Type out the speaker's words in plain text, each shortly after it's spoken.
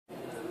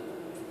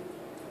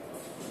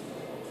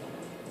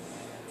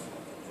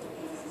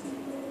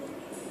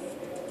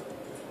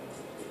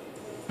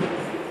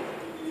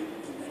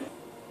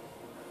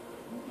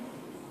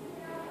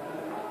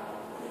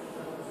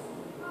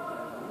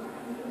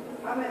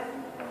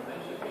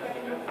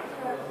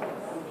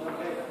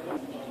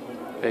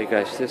Hey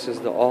guys, this is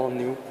the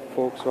all-new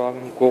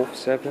Volkswagen Golf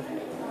VII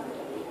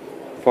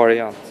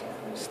variant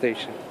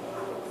station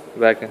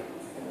wagon.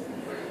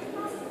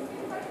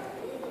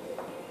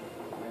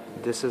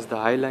 This is the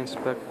Highline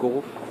spec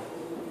Golf.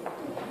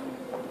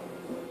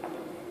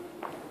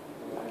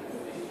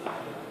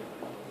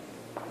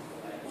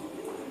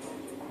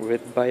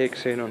 With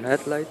bi-xenon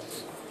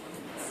headlights.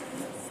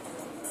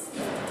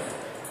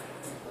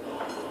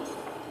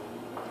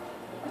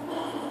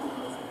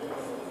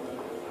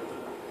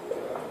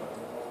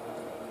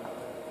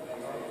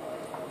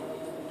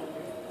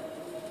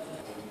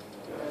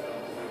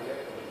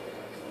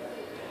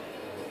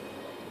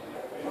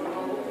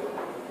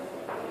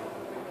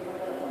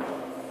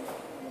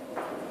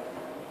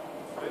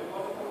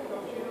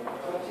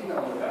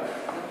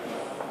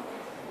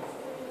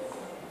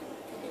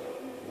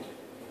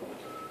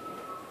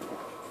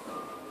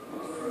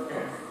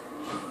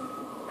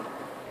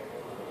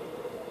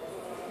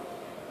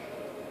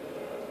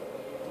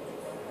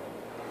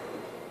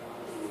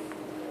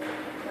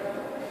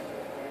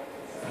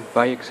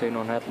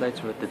 Bi-xenon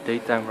headlights with the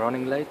daytime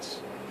running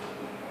lights,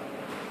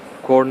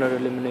 corner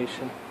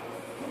illumination.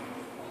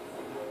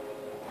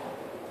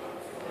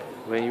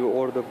 When you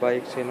order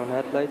bi-xenon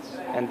headlights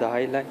and the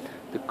Highline,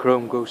 the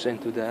chrome goes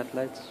into the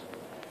headlights.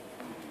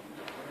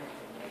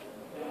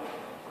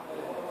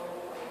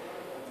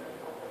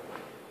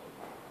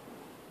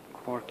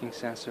 Parking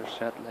sensors,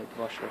 headlight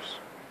washers.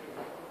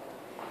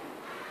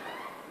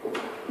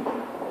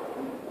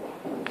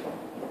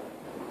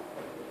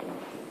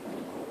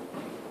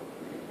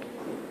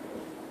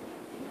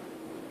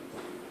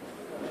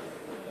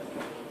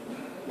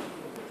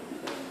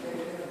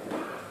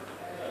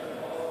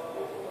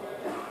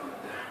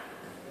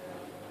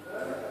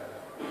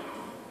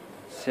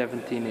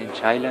 (17-inch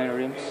Highline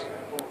rims,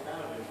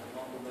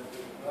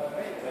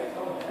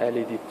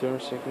 LED turn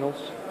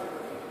signals,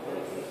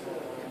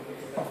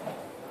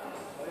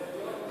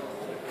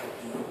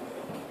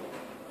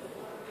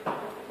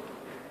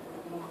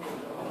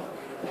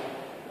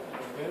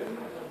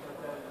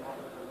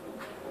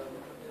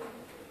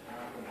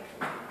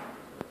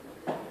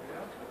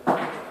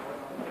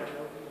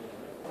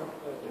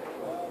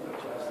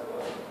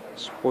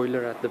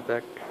 spoiler at the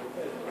back.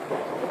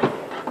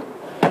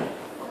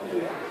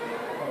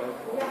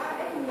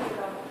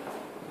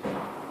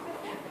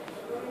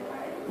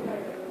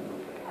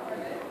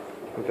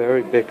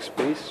 Very big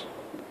space.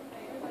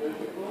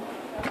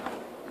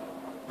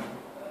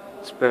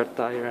 Spare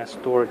tire and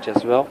storage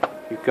as well.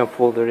 You can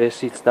fold the rear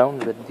seats down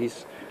with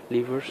these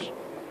levers.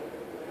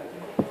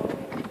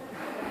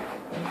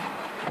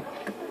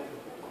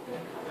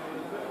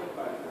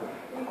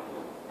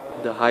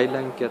 The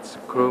Highline gets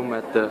chrome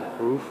at the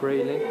roof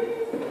railing.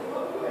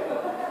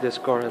 This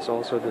car has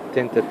also the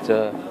tinted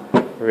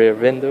rear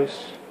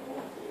windows.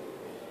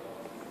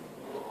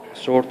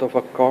 Sort of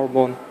a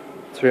carbon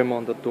trim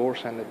on the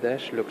doors and the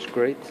dash, looks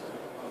great.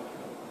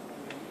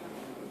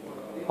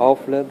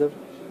 Half leather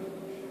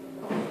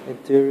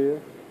interior.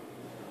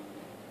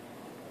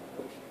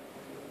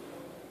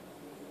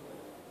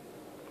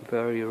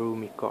 Very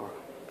roomy car.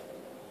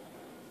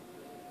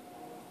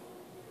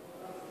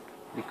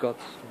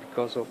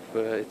 Because of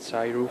its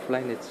high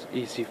roofline, it's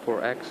easy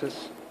for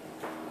access.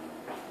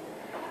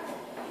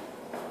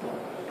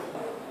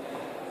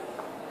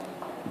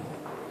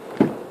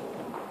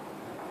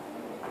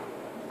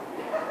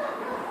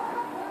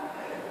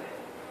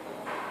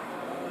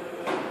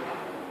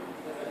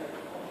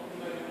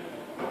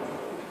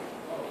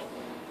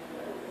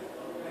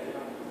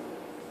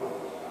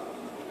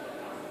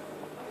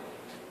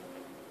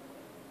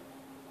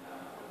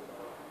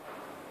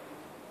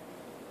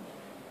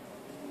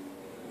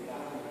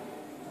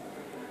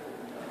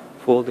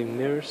 Folding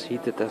mirrors,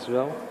 heated as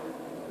well.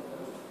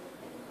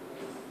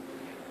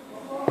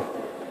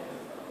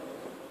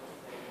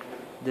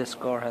 This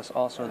car has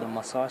also the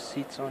massage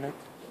seats on it,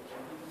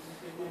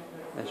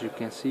 as you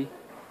can see.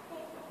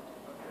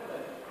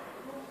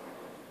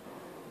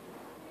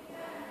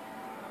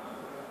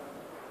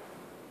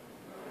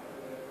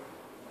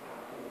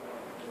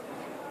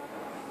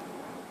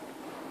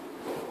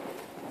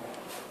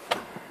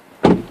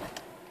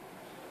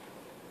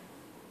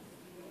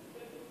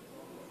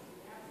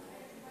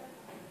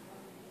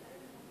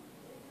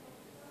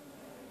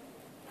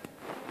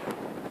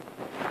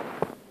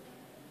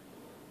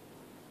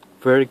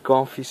 Very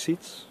comfy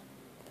seats,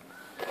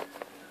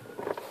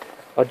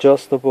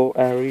 adjustable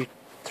and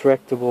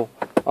retractable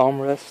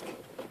armrest,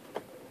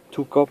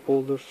 2 cup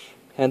holders,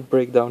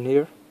 handbrake down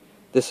here.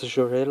 This is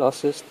your hill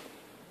assist,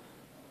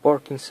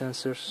 parking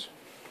sensors.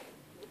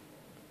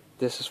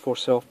 This is for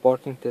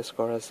self-parking, this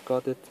car has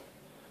got it.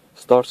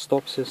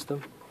 Start-stop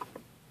system,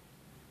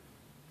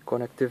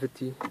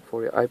 connectivity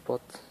for your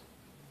iPod,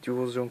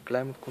 dual zone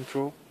climate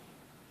control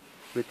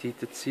with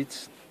heated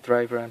seats,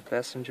 driver and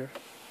passenger.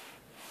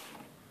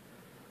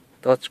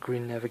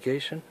 Touchscreen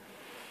navigation,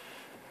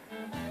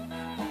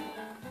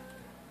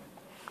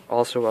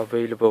 also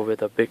available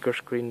with a bigger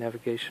screen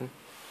navigation.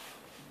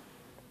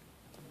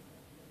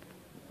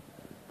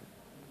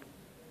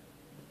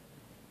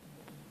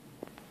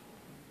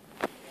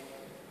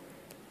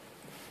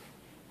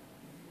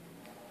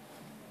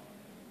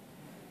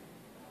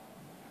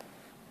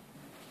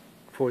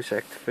 voice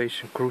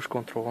activation, cruise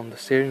control on the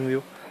steering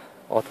wheel,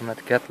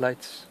 automatic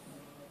headlights,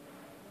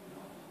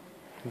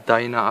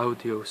 Dyna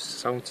Audio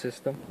sound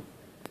system,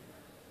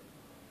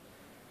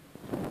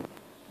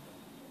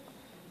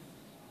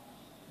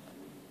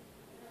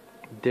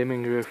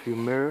 dimming rearview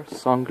mirror,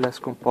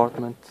 sunglass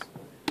compartment,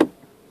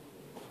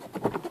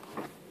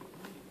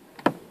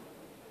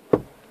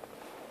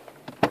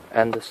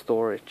 and the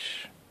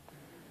storage.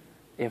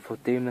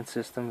 Infotainment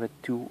system with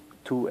two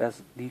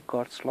SD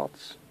card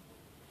slots.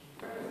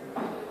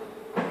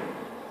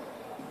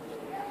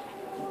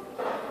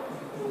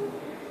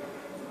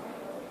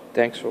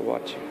 Thanks for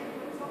watching.